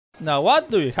Now what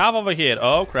do you have over here?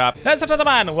 Oh crap. Ladies and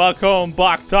gentlemen, welcome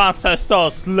back to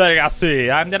Ancestors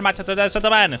Legacy. I'm the Master. Ladies and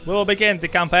gentlemen, we will begin the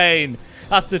campaign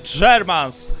as the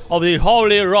Germans of the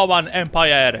Holy Roman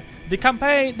Empire. The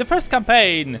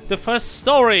first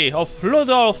story of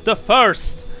Rudolf I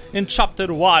in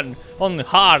chapter 1 on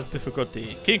hard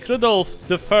difficulty. King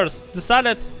Rudolf I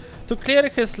decided to clear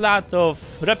his land of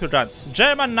repugnants,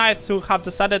 German knights who have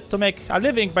decided to make a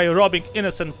living by robbing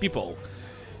innocent people.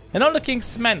 And all the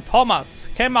king's men, Thomas,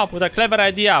 came up with a clever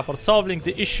idea for solving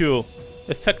the issue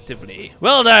effectively.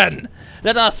 Well then,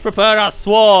 let us prepare our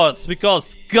swords,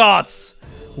 because gods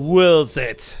wills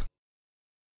it.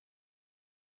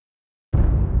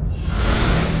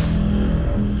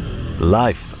 The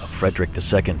life of Frederick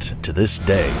II to this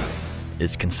day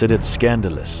is considered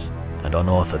scandalous and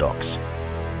unorthodox.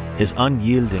 His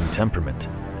unyielding temperament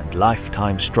and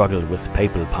lifetime struggle with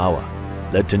papal power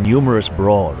led to numerous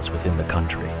brawls within the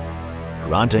country,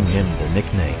 granting him the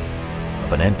nickname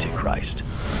of an Antichrist.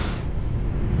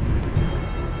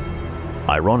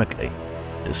 Ironically,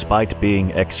 despite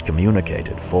being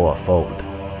excommunicated fourfold,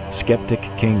 skeptic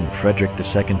King Frederick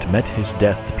II met his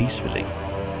death peacefully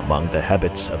among the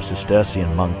habits of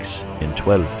Cistercian monks in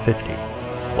 1250,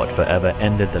 what forever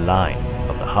ended the line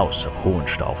of the House of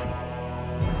Hohenstaufen.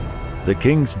 The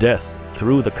king's death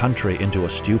threw the country into a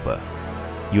stupor,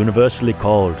 universally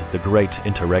called the Great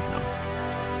Interregnum,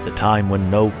 the time when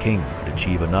no king could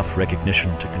achieve enough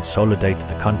recognition to consolidate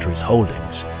the country's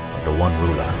holdings under one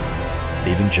ruler,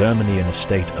 leaving Germany in a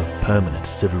state of permanent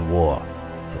civil war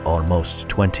for almost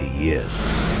 20 years.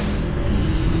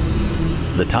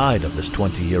 The tide of this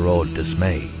 20-year-old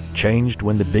dismay changed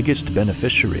when the biggest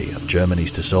beneficiary of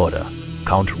Germany's disorder,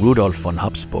 Count Rudolf von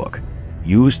Habsburg,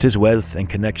 used his wealth and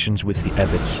connections with the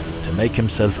abbots to make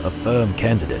himself a firm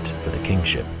candidate for the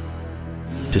kingship.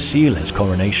 To seal his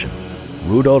coronation,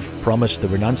 Rudolf promised the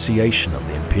renunciation of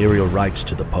the imperial rights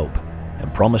to the Pope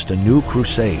and promised a new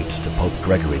crusade to Pope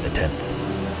Gregory X,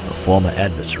 a former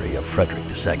adversary of Frederick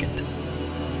II.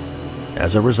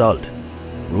 As a result,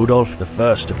 Rudolf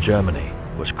I of Germany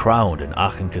was crowned in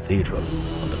Aachen Cathedral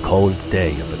on the cold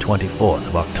day of the 24th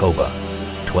of October,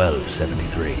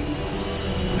 1273.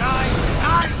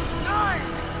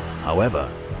 However,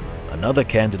 another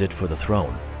candidate for the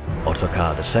throne,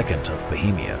 Ottokar II of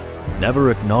Bohemia,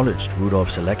 never acknowledged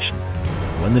Rudolf's election.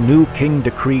 When the new king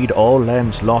decreed all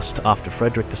lands lost after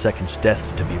Frederick II's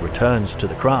death to be returned to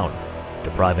the crown,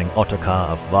 depriving Ottokar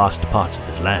of vast parts of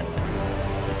his land,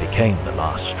 it became the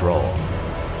last straw.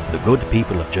 The good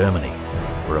people of Germany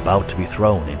were about to be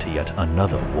thrown into yet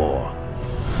another war.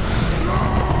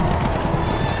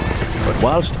 But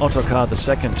whilst Ottokar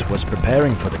II was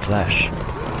preparing for the clash,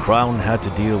 the crown had to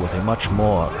deal with a much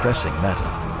more pressing matter.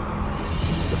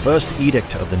 The first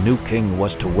edict of the new king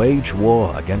was to wage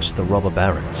war against the robber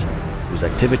barons, whose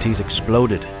activities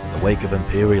exploded in the wake of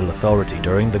imperial authority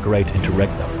during the Great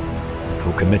Interregnum, and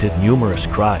who committed numerous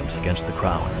crimes against the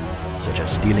crown, such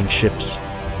as stealing ships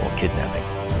or kidnapping.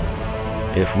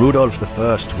 If Rudolf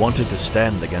I wanted to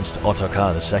stand against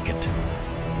Ottokar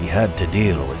II, he had to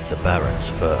deal with the barons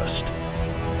first.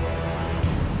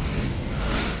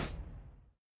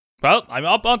 Well, I'm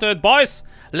up onto it, boys.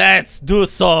 Let's do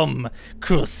some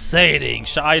crusading.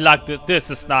 I like this. This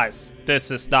is nice.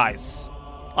 This is nice.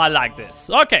 I like this.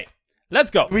 Okay,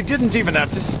 let's go. We didn't even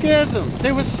have to scare them.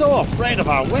 They were so afraid of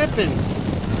our weapons.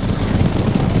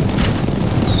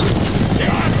 They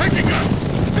are attacking us!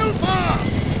 Too far!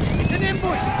 It's an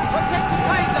ambush! Protect the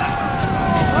Kaiser!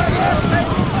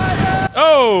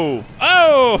 Oh!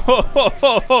 Oh! Ho, ho,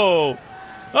 ho, ho.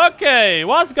 Okay,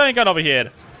 what's going on over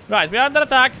here? Right, we're under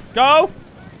attack. Go!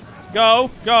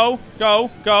 Go, go, go,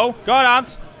 go. Go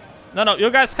around. No, you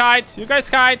guys hide. You guys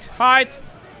hide. Hide.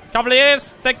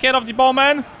 Cavaliers, take care of the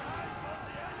bowmen.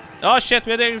 Oh shit,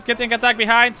 we're getting attacked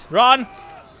behind. Run.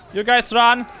 You guys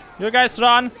run. You guys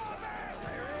run.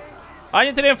 I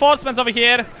need reinforcements over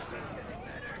here.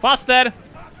 Faster.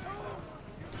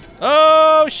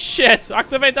 Oh shit.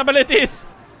 Activate abilities.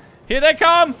 Here they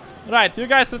come. Right, you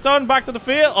guys return back to the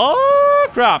field. Oh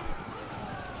crap.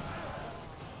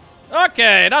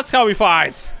 Okay, that's how we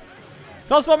fight.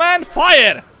 Crossbowman,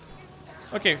 fire!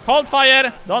 Okay, hold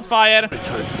fire, don't fire.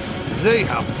 They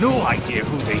have no idea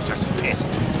who they just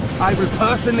pissed. I will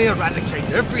personally eradicate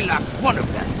every last one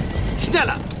of them.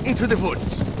 Schneller, into the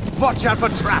woods. Watch out for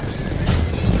traps.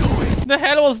 The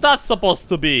hell was that supposed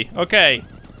to be? Okay.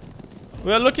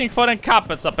 We're looking for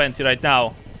encampments apparently right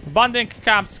now. Banding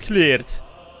camps cleared.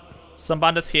 Some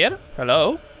bandits here?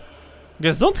 Hello?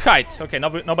 Gesundheit! Okay,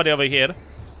 nobody over here.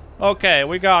 Okay,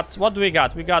 we got... What do we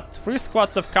got? We got 3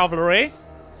 squads of cavalry.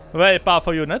 Very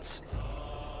powerful units.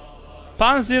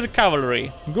 Panzer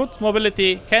Cavalry. Good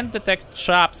mobility, can detect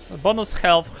traps, bonus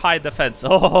health, high defense.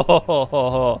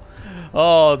 Oh,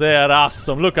 they are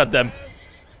awesome. Look at them.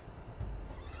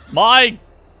 My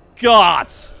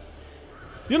God.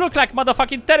 You look like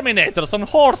motherfucking Terminators on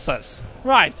horses.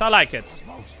 Right, I like it.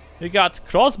 You got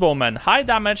crossbowmen. High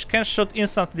damage, can shoot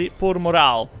instantly, poor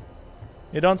morale.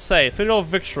 You don't say. Thrill of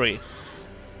victory.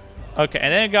 Okay,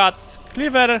 and then you got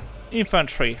clever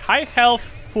infantry. High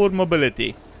health, poor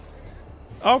mobility.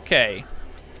 Okay.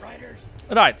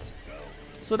 Right.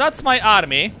 So that's my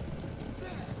army.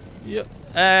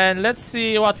 And let's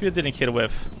see what we're dealing here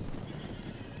with.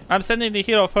 I'm sending the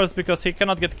hero first because he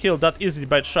cannot get killed that easily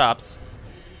by traps.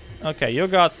 Okay, you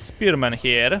got spearmen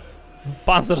here.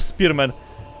 Panzer spearmen.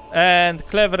 And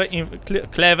clever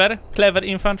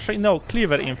infantry? No,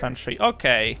 clever infantry.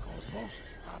 Okay.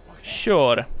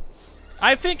 Sure.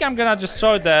 I think I'm gonna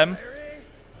destroy them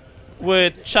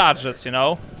with charges, you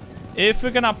know. If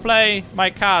we're gonna play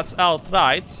my cards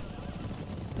outright.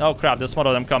 Oh crap, there's more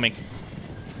of them coming.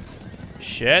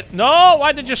 Shit. No,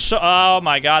 why did you show? Oh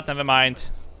my god, never mind.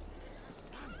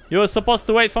 You were supposed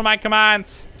to wait for my command.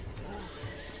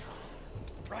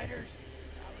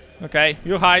 Okay,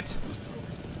 you hide.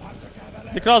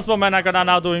 The crossbowmen are gonna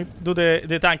now do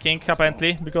the tanking,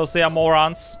 apparently, because they are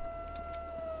morons.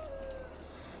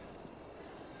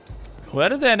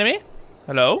 Where is the enemy?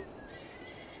 Hello?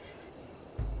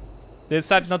 They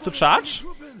decided not to charge?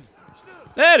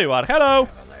 There you are, hello!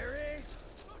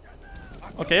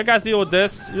 Okay, you guys deal with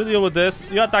this, you deal with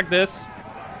this, you attack this.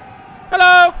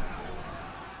 Hello!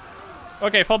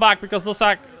 Okay, fall back, because those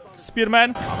are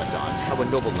spearmen. Commandant, how a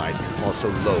noble knight can fall so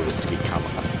low as to become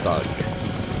a thug.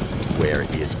 Where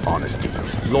is honesty,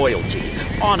 loyalty,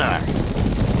 honor?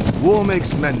 War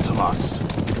makes men, Tomas.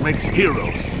 It makes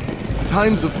heroes.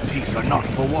 Times of peace are not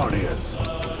for warriors.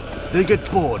 They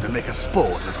get bored and make a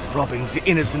sport out of robbing the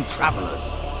innocent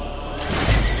travelers.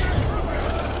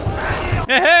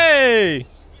 Hey, hey!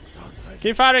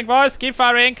 Keep firing, boys, keep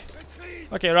firing.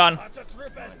 Okay, run.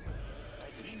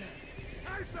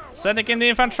 Sending in the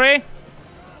infantry.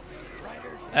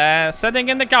 And sending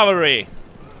in the cavalry.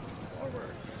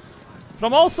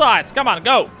 From all sides, come on,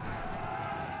 go!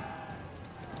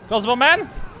 Crossbowman,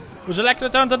 would you like to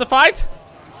return to the fight?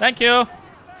 Thank you.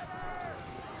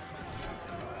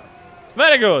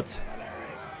 Very good.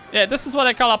 Yeah, this is what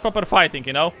I call a proper fighting,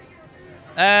 you know.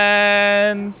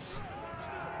 And...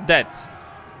 dead.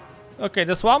 Okay,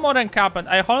 there's one more encampment.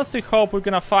 I honestly hope we're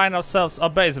gonna find ourselves a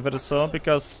base very soon,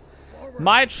 because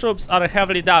my troops are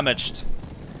heavily damaged.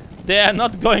 They are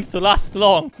not going to last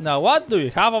long. Now, what do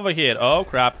you have over here? Oh,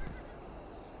 crap.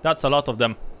 That's a lot of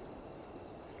them.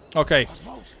 Okay.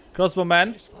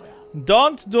 Crossbowmen.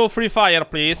 Don't do free fire,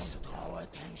 please.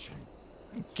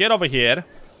 Get over here.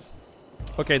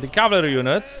 Okay, the cavalry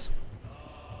units.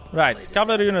 Right,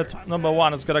 cavalry unit number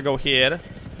 1 is gonna go here.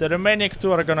 The remaining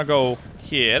 2 are gonna go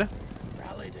here.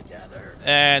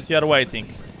 And you're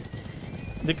waiting.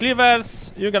 The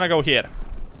cleavers, you're gonna go here.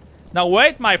 Now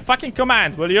wait my fucking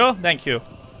command, will you? Thank you.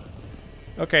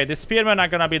 Okay, the spearmen are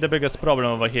gonna be the biggest problem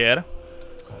over here.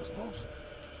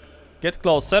 Get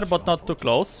closer, but not too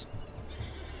close.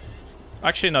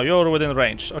 Actually, no, you're within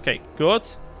range. Okay, good.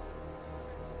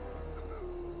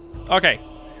 Okay,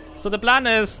 so the plan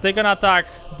is they're gonna attack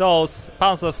those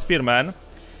panzer spearmen,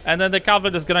 and then the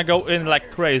cavalry is gonna go in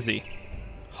like crazy.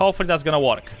 Hopefully that's gonna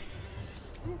work.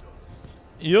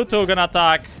 You two are gonna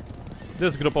attack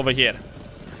this group over here.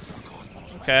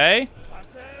 Okay.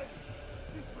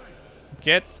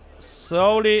 Get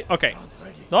slowly. Okay,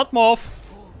 don't move.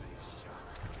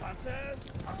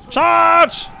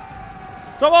 Charge!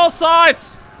 From all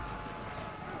sides!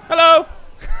 Hello!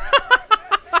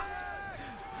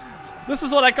 This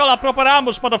is what I call a proper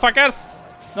ambush, motherfuckers!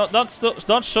 No,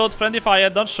 don't shoot, friendly fire,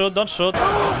 don't shoot, don't shoot.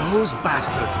 Those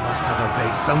bastards must have a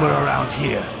base somewhere around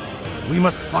here. We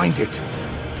must find it.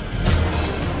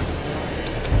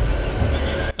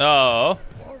 Oh.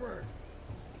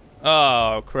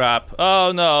 Oh, crap.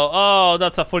 Oh, no. Oh,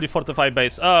 that's a fully fortified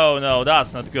base. Oh, no,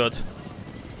 that's not good.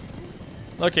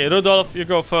 Okay, Rudolf, you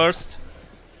go first.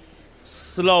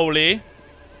 Slowly.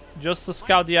 Just to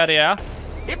scout the area.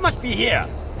 It must be here.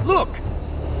 Look!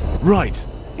 Right.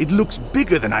 It looks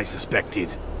bigger than I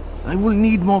suspected. I will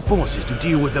need more forces to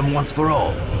deal with them once for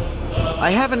all. I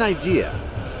have an idea.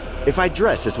 If I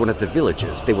dress as one of the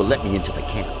villagers, they will let me into the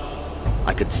camp.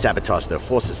 I could sabotage their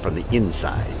forces from the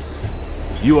inside.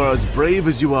 You are as brave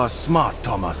as you are smart,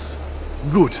 Thomas.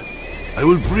 Good. I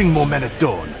will bring more men at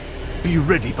dawn. Be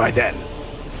ready by then.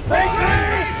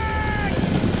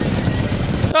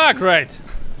 Ah, great.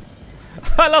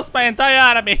 I lost my entire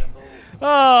army.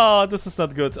 Oh, this is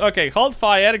not good. Okay, hold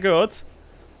fire, good.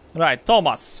 Right,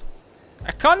 Thomas.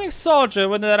 A cunning soldier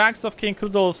within the ranks of King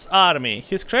Rudolf's army.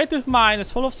 His creative mind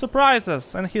is full of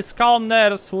surprises, and his calm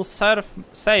nerves will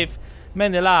save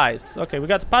many lives. Okay, we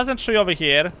got peasantry over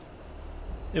here.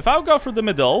 If I go through the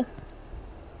middle...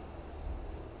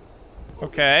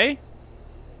 Okay.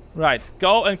 Right,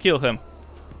 go and kill him.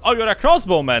 Oh, you're a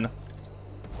crossbowman.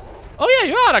 Oh yeah,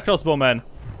 you are a crossbowman.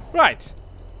 Right.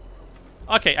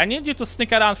 Okay, I need you to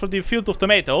sneak around through the field of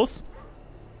tomatoes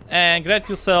and get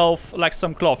yourself like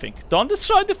some clothing. Don't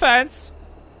destroy the fence.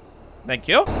 Thank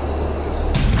you.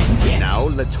 Now,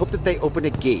 let's hope that they open a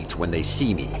gate when they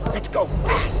see me. Let's go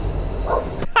fast.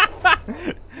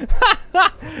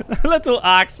 Little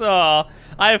axe. Oh,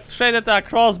 I've traded a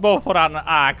crossbow for an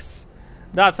axe.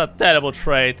 That's a terrible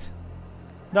trait.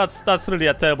 That's really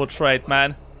a terrible trait,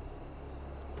 man.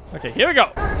 Okay, here we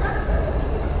go.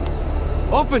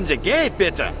 Open the gate,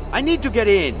 bitte. I need to get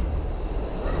in.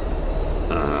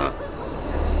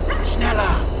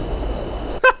 Schneller.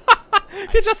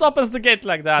 He just opens the gate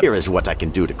like that. Here is what I can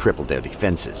do to cripple their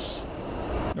defenses.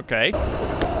 Okay.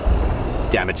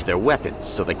 Damage their weapons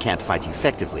so they can't fight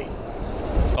effectively.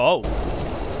 Oh.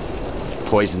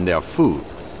 Poison their food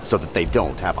so that they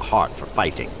don't have a heart for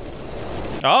fighting.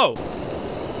 Oh.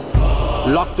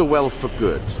 Lock the well for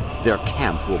good. Their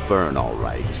camp will burn all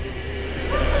right.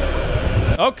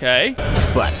 Okay.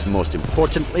 But most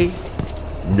importantly,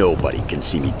 nobody can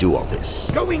see me do all this.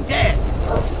 Going dead!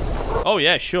 Oh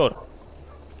yeah, sure.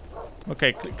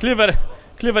 Okay,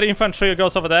 clever infantry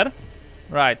goes over there.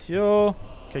 Right, you...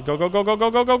 Okay,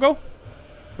 go.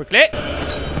 Quickly.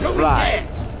 Right.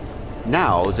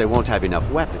 Now they won't have enough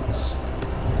weapons.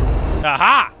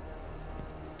 Aha!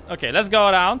 Okay, let's go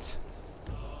around.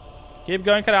 Keep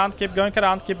going around.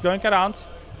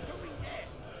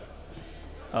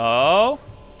 Oh.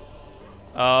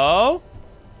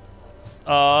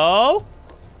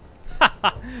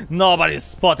 Nobody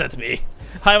spotted me.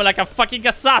 I'm like a fucking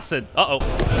assassin. Uh-oh.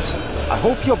 I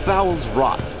hope your bowels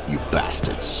rot, you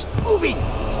bastards. Moving!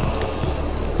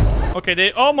 Okay,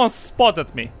 they almost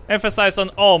spotted me. Emphasize on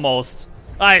almost.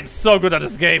 I'm so good at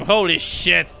this game. Holy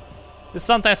shit. This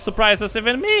sometimes surprises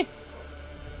even me.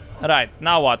 Right,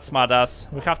 now what,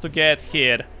 smartass? We have to get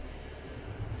here.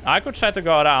 I could try to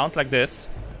go around like this.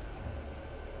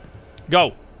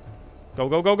 Go.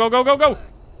 Go.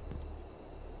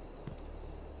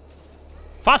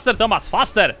 Faster, Thomas,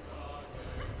 faster.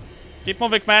 Keep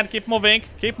moving, man, keep moving.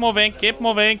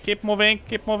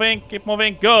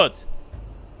 Good.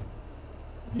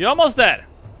 You're almost there.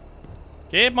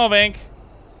 Keep moving.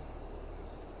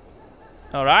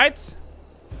 Alright.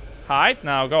 Hide,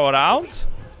 now go around.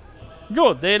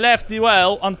 Good, they left the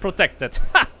well unprotected.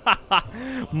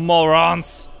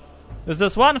 Morons. There's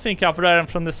this one thing I've learned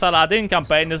from the Saladin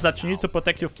campaign is that you need to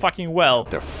protect your fucking well.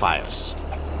 Their fires.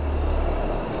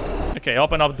 Okay,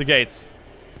 open up the gates.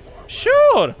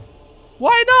 Sure!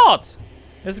 Why not?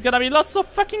 It's gonna be lots of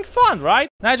fucking fun, right?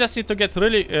 I just need to get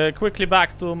really quickly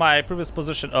back to my previous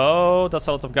position. Oh, that's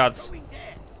a lot of guards.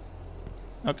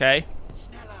 Okay.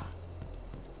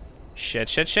 Shit.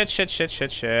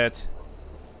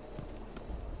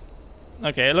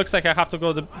 Okay, it looks like I have to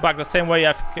go back the same way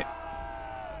I've...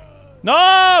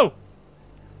 No!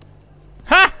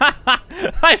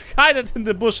 I've hidden in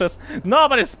the bushes.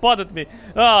 Nobody spotted me.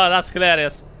 Oh, that's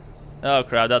hilarious. Oh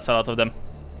crap, that's a lot of them.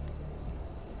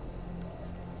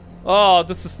 Oh,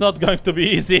 this is not going to be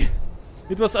easy.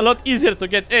 It was a lot easier to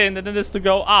get in than it is to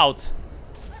go out.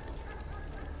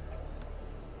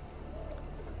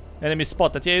 Enemy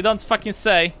spotted. Yeah, you don't fucking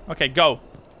say. Okay, go.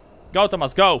 Go,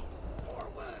 Thomas, go.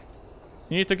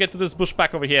 You need to get to this bush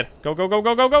back over here. Go.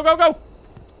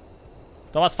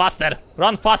 Thomas, faster.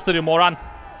 Run faster, you moron.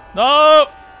 No!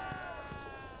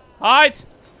 Hide!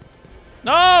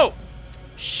 No!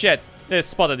 Shit, they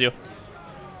spotted you.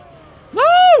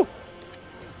 No!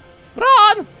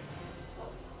 Run!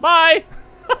 Bye!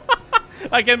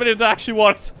 I can't believe that actually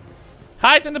worked.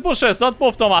 Hide in the bushes, don't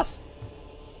move, Thomas.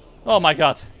 Oh my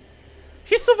god.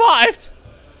 He survived!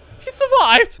 He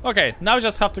survived! Okay, now we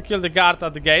just have to kill the guard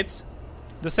at the gates.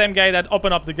 The same guy that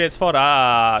opened up the gates for...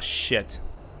 Ah, shit.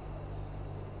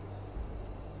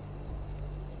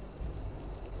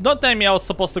 Don't tell me I was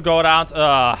supposed to go around.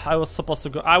 I was supposed to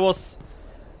go...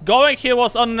 Going here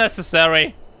was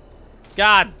unnecessary.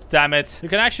 God damn it. You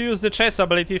can actually use the chase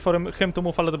ability for him to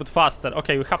move a little bit faster.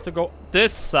 Okay, we have to go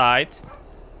this side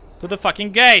to the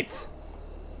fucking gate.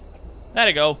 There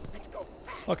you go.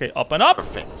 Okay, open up.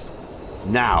 Perfect.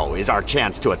 Now is our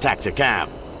chance to attack the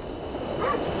camp.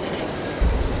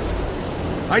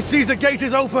 I see the gate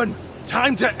is open.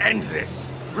 Time to end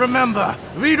this. Remember,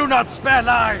 we do not spare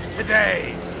lives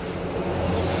today.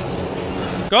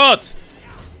 Good.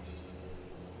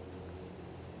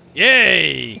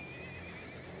 Yay!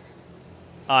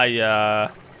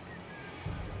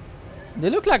 They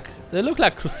look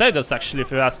like crusaders, actually,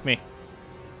 if you ask me.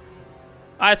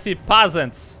 I see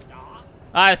peasants.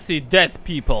 I see dead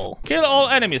people. Kill all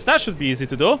enemies. That should be easy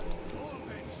to do.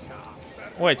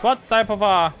 Wait, what type of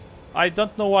I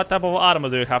don't know what type of armor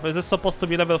do you have. Is this supposed to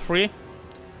be level 3?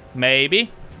 Maybe.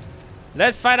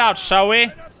 Let's find out, shall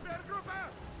we?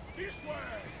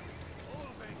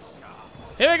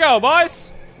 Here we go,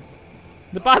 boys.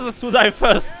 The peasants will die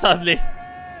first, sadly.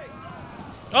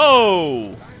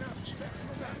 Oh!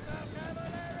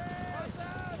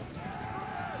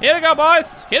 Here we go,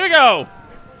 boys. Here we go.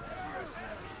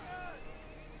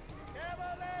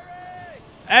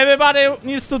 Everybody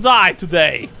needs to die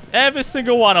today. Every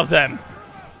single one of them.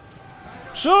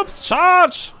 Troops,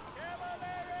 charge!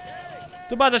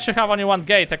 Too bad that you have only one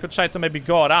gate. I could try to maybe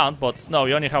go around, but no,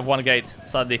 you only have one gate,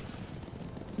 sadly.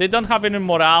 They don't have any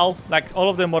morale. Like, all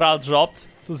of the morale dropped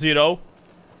to 0.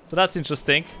 So that's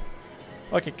interesting.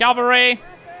 Okay, cavalry.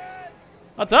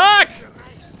 Attack!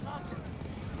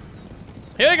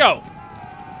 Here we go.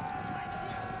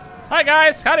 Hi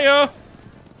guys, how are you?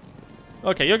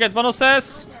 Okay, you get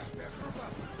bonuses.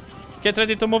 Get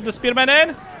ready to move the spearmen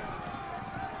in.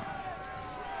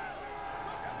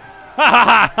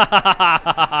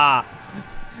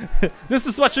 This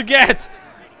is what you get.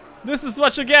 This is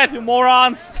what you get, you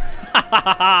morons.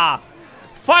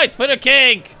 Fight for the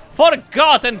king, for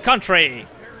God and country.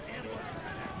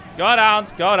 Go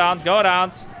around, go around, go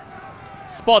around.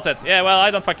 Spotted. Yeah, well, I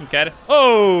don't fucking care.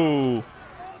 Oh!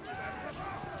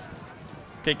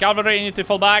 Okay, cavalry, you need to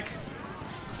fall back.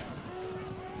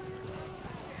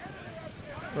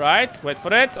 Right, wait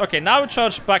for it. Okay, now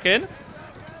charge back in.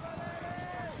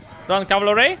 Run,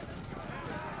 cavalry.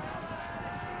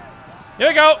 Here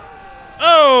we go.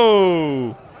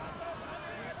 Oh!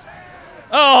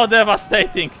 Oh,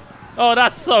 devastating. Oh,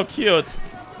 that's so cute.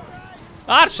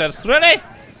 Archers, really?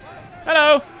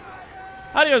 Hello.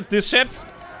 How do you use these ships?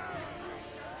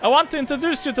 I want to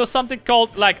introduce you to something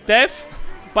called, like, death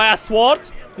by a sword.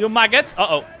 You maggots.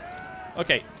 Uh-oh.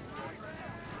 Okay.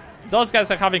 Those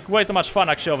guys are having way too much fun,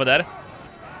 actually, over there.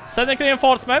 Sending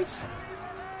reinforcements.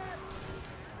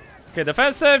 Okay,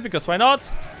 defensive, because why not?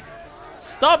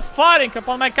 Stop firing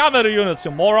upon my cavalry units,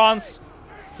 you morons.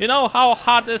 You know how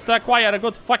hard it is to acquire a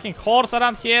good fucking horse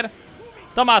around here?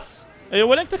 Thomas, are you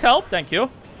willing to help? Thank you.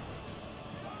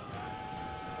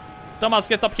 Thomas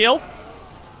gets uphill.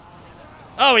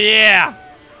 Oh yeah!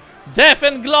 Death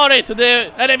and glory to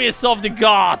the enemies of the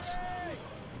god!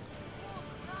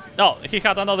 No, he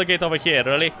had another gate over here,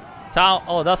 really? Town.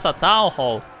 Oh, that's a town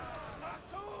hall.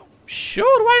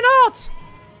 Sure, why not?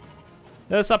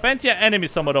 There's a plenty of enemies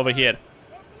somewhere over here.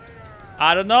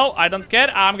 I don't know, I don't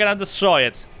care, I'm gonna destroy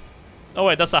it. Oh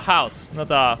wait, that's a house, not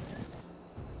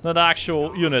an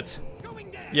actual unit.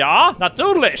 Yeah,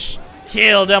 natürlich!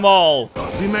 Kill them all!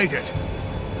 We made it.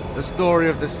 The story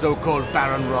of the so-called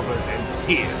Baron robbers ends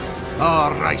here.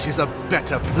 Our Reich is a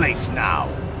better place now.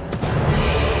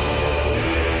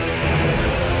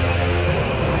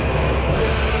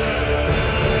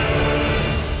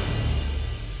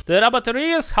 The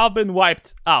rabatteries have been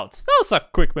wiped out. That was a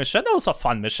quick mission, that was a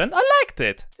fun mission. I liked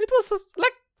it. It was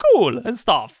like cool and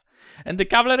stuff. And the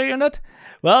cavalry unit?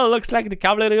 Well, looks like the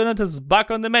cavalry unit is back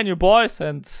on the menu, boys,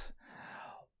 and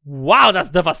wow, that's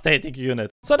devastating unit.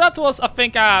 So that was, I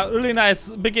think, a really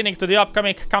nice beginning to the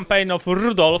upcoming campaign of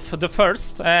Rudolf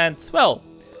I. And, well,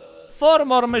 4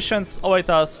 more missions await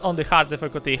us on the hard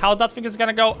difficulty. How that thing is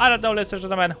gonna go, I don't know, ladies and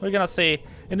gentlemen. We're gonna see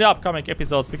in the upcoming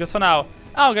episodes, because for now,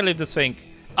 I'm gonna leave this thing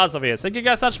as obvious. Thank you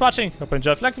guys so much for watching. Hope you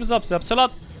enjoyed. Like, thumbs up, subs a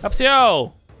lot. I'll see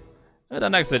you in the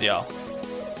next video.